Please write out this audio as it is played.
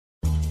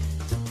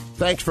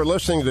Thanks for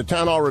listening to the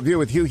Town Hall Review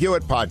with Hugh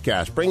Hewitt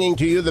podcast, bringing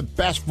to you the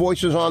best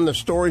voices on the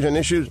stories and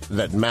issues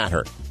that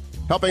matter.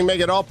 Helping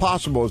make it all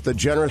possible is the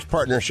generous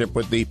partnership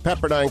with the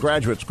Pepperdine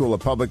Graduate School of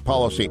Public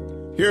Policy.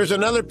 Here's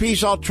another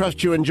piece I'll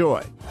trust you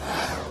enjoy.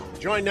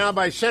 Joined now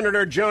by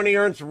Senator Joni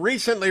Ernst,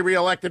 recently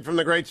reelected from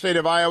the great state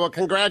of Iowa.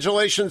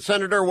 Congratulations,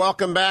 Senator.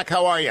 Welcome back.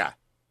 How are you?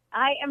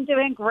 I am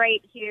doing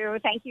great, Hugh.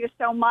 Thank you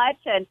so much.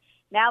 And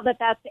now that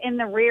that's in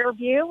the rear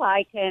view,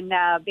 I can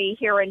be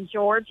here in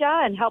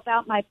Georgia and help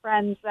out my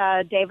friends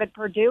David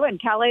Perdue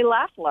and Kelly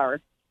Loeffler.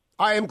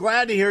 I am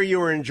glad to hear you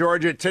were in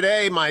Georgia.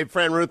 Today, my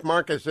friend Ruth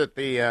Marcus at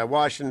the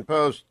Washington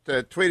Post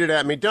tweeted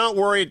at me, "Don't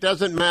worry, it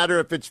doesn't matter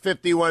if it's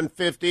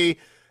 51-50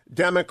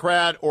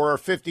 Democrat or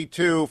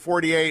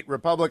 52-48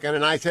 Republican."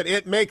 And I said,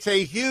 it makes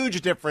a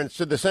huge difference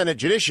to the Senate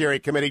Judiciary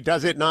Committee,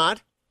 does it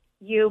not?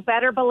 You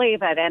better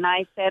believe it. And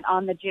I sit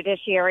on the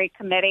Judiciary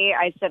Committee.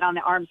 I sit on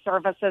the Armed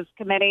Services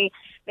Committee.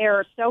 There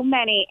are so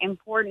many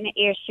important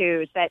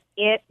issues that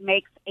it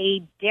makes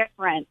a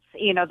difference.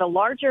 You know, the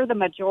larger the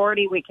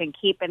majority we can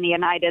keep in the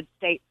United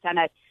States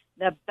Senate,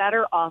 the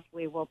better off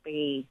we will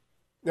be.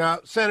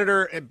 Now,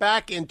 Senator,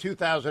 back in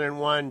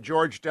 2001,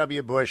 George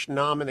W. Bush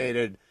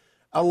nominated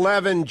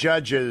 11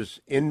 judges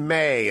in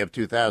May of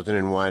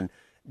 2001.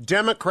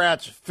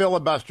 Democrats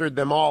filibustered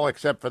them all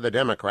except for the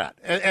Democrat,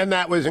 and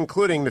that was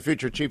including the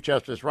future Chief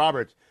Justice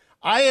Roberts.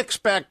 I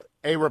expect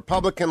a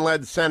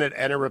Republican-led Senate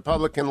and a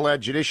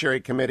Republican-led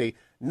Judiciary Committee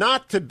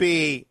not to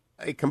be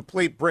a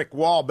complete brick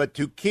wall, but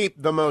to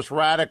keep the most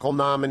radical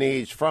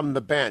nominees from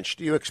the bench.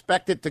 Do you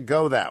expect it to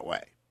go that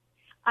way?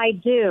 I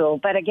do,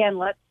 but again,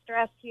 let's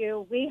stress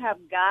you, we have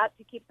got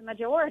to keep the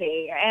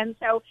majority. And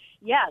so,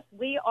 yes,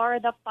 we are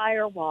the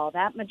firewall,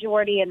 that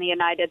majority in the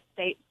United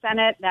States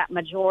Senate, that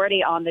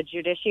majority on the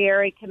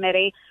Judiciary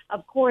Committee.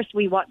 Of course,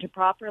 we want to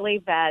properly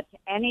vet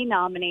any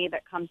nominee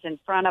that comes in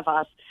front of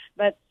us.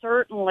 But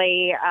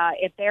certainly,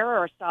 if there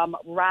are some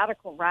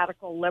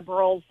radical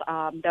liberals,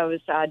 those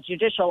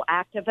judicial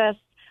activists,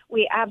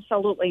 we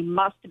absolutely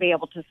must be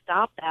able to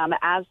stop them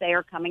as they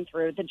are coming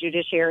through the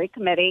Judiciary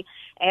Committee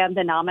and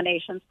the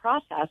nominations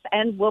process.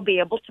 And we'll be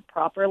able to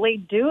properly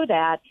do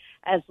that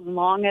as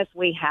long as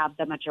we have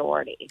the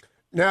majority.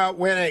 Now,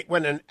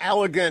 when an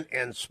elegant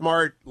and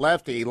smart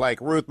lefty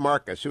like Ruth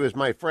Marcus, who is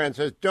my friend,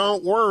 says,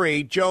 "Don't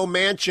worry, Joe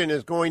Manchin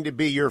is going to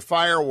be your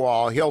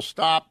firewall. He'll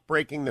stop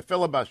breaking the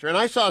filibuster." And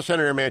I saw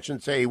Senator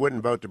Manchin say he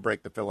wouldn't vote to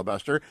break the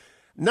filibuster.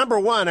 Number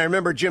one, I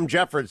remember Jim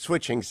Jeffords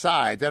switching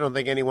sides. I don't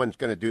think anyone's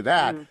going to do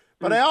that. Mm-hmm.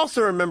 But I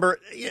also remember,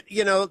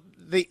 you know,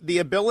 the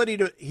ability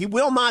to, he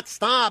will not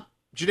stop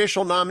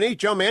judicial nominees.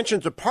 Joe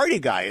Manchin's a party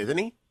guy, isn't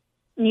he?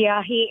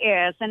 Yeah, he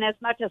is. And as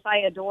much as I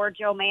adore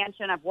Joe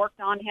Manchin, I've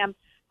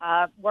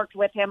worked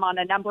with him on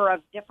a number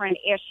of different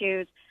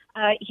issues.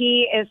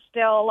 He is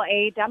still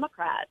a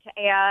Democrat.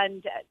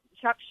 And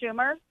Chuck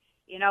Schumer,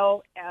 you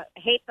know,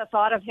 hate the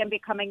thought of him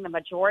becoming the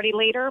majority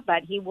leader,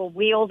 but he will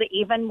wield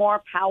even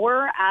more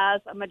power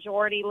as a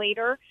majority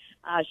leader,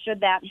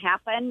 should that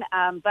happen.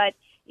 But,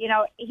 you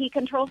know, he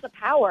controls the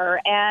power,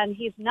 and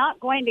he's not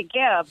going to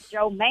give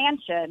Joe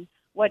Manchin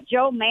what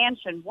Joe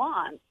Manchin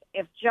wants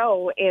if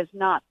Joe is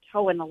not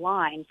toeing the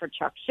line for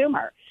Chuck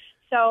Schumer.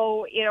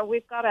 So, you know,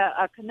 we've got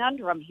a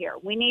conundrum here.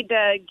 We need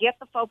to get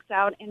the folks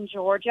out in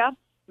Georgia,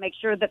 make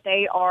sure that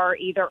they are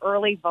either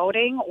early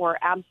voting or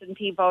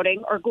absentee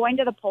voting or going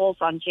to the polls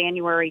on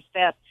January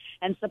 5th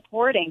and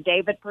supporting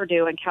David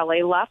Perdue and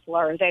Kelly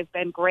Loeffler. They've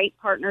been great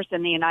partners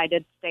in the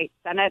United States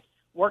Senate,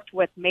 worked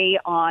with me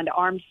on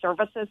armed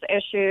services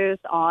issues,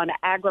 on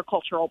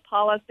agricultural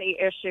policy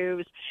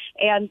issues,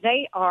 and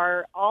they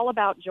are all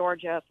about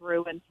Georgia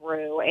through and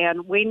through,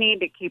 and we need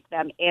to keep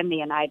them in the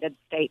United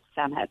States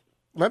Senate.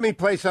 Let me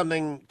play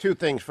two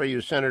things for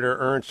you, Senator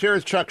Ernst.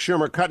 Here's Chuck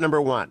Schumer, cut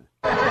number one.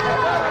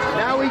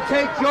 Now we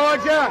take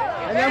Georgia,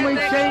 and then we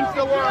change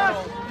the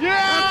world.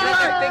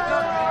 Yeah!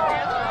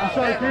 I'm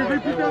sorry, can you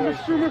repeat that,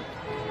 Mr. Schumer?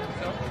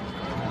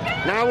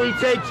 Now we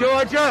take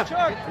Georgia,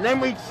 and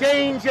then we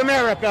change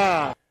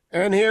America.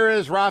 And here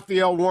is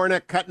Raphael,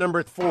 Warnock, cut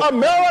number 4.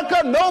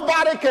 America,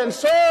 nobody can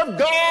serve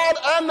God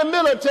and the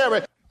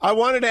military. I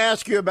wanted to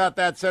ask you about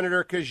that,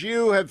 Senator, because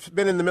you have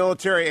been in the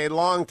military a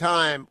long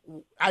time.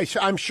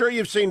 I'm sure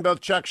you've seen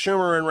both Chuck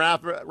Schumer and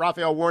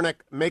Raphael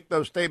Warnock make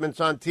those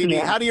statements on TV.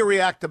 Yeah. How do you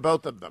react to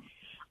both of them?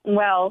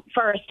 Well,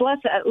 first,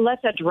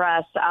 let's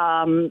address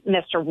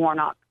Mr.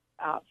 Warnock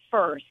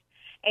first.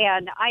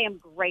 And I am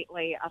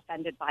greatly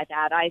offended by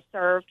that. I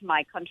served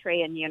my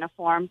country in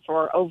uniform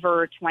for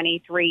over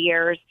 23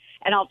 years.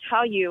 And I'll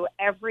tell you,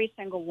 every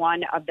single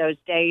one of those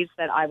days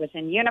that I was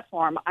in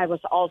uniform, I was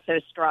also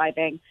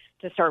striving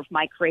to serve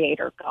my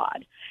Creator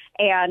God.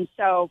 And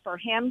so for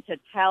him to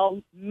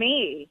tell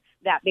me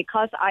that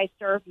because I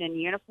served in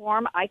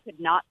uniform, I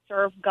could not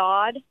serve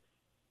God,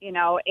 you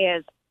know,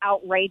 is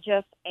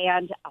outrageous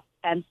and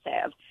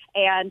offensive.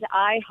 And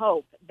I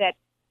hope that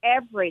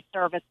every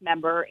service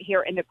member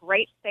here in the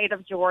great state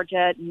of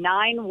Georgia,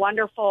 9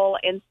 wonderful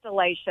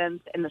installations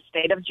in the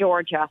state of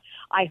Georgia,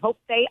 I hope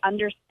they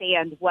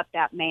understand what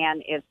that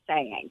man is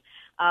saying.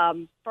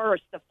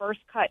 First, the first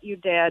cut you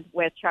did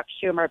with Chuck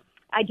Schumer,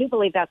 I do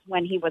believe that's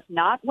when he was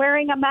not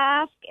wearing a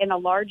mask in a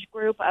large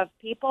group of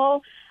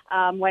people,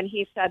 when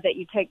he said that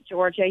you take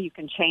Georgia, you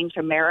can change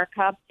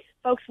America.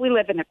 Folks, we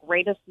live in the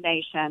greatest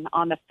nation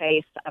on the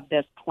face of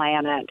this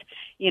planet.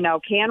 You know,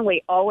 can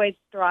we always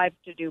strive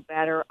to do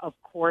better? Of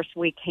course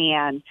we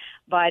can.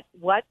 But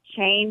what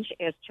change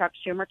is Chuck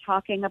Schumer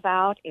talking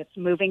about? It's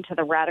moving to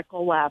the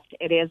radical left.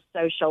 It is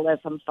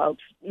socialism,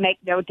 folks. Make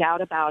no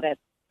doubt about it.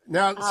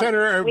 Now,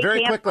 Senator,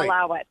 very quickly,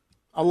 allow it.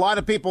 A lot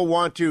of people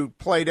want to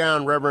play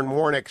down Reverend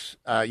Warnock's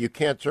you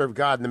can't serve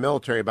God in the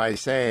military by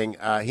saying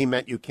he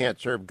meant you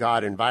can't serve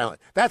God in violence.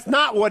 That's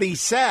not what he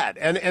said.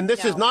 And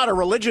this is not a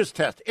religious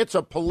test. It's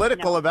a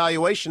political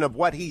evaluation of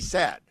what he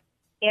said.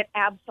 It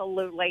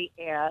absolutely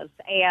is.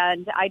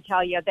 And I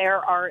tell you, there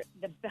are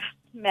the best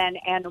men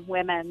and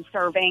women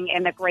serving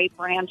in the great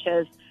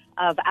branches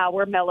of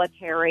our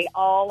military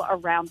all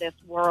around this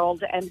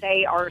world, and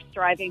they are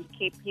striving to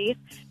keep peace.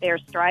 They are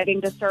striving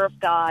to serve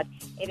God.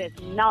 It is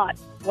not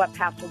what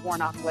Pastor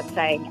Warnock was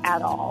saying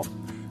at all.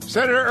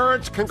 Senator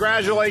Ernst,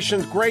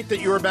 congratulations. Great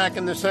that you were back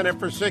in the Senate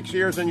for 6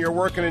 years and you're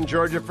working in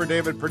Georgia for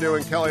David Perdue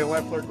and Kelly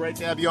Loeffler. Great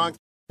to have you on.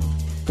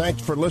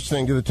 Thanks for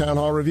listening to the Town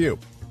Hall Review.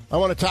 I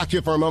want to talk to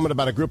you for a moment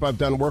about a group I've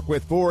done work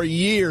with for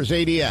years,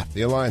 ADF,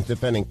 the Alliance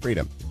Defending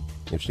Freedom.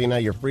 You've seen how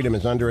your freedom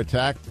is under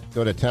attack?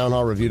 Go to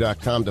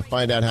townhallreview.com to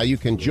find out how you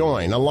can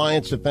join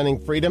Alliance Defending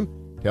Freedom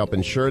to help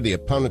ensure the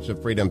opponents of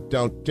freedom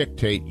don't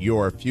dictate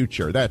your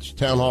future. That's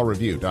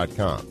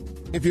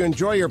townhallreview.com. If you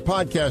enjoy your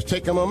podcast,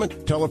 take a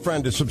moment, tell a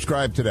friend to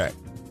subscribe today.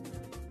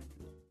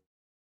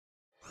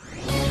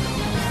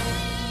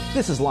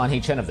 This is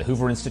Lanhee Chen of the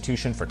Hoover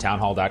Institution for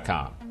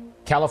townhall.com.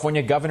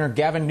 California Governor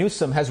Gavin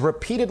Newsom has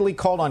repeatedly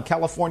called on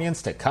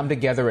Californians to come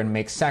together and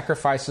make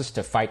sacrifices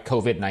to fight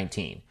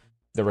COVID-19.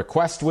 The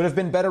request would have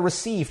been better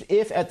received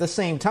if, at the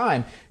same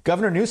time,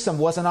 Governor Newsom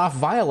wasn't off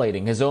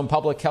violating his own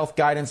public health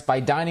guidance by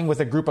dining with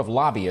a group of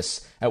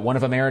lobbyists at one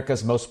of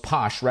America's most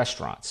posh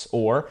restaurants,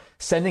 or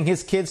sending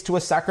his kids to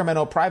a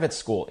Sacramento private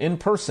school in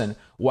person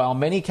while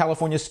many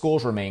California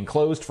schools remain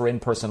closed for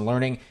in-person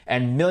learning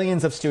and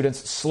millions of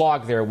students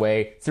slog their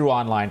way through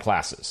online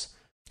classes.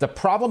 The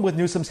problem with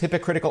Newsom's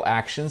hypocritical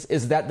actions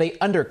is that they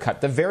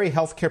undercut the very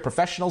healthcare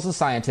professionals and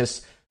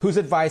scientists whose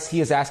advice he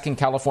is asking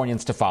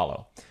Californians to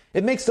follow.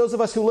 It makes those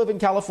of us who live in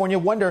California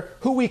wonder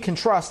who we can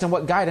trust and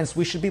what guidance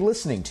we should be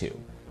listening to.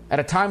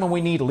 At a time when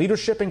we need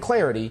leadership and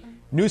clarity,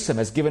 Newsom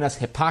has given us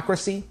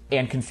hypocrisy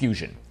and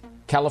confusion.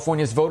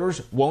 California's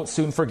voters won't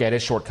soon forget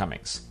his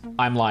shortcomings.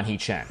 I'm Lanhee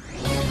Chen.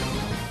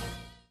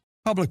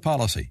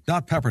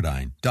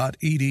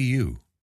 Publicpolicy.pepperdine.edu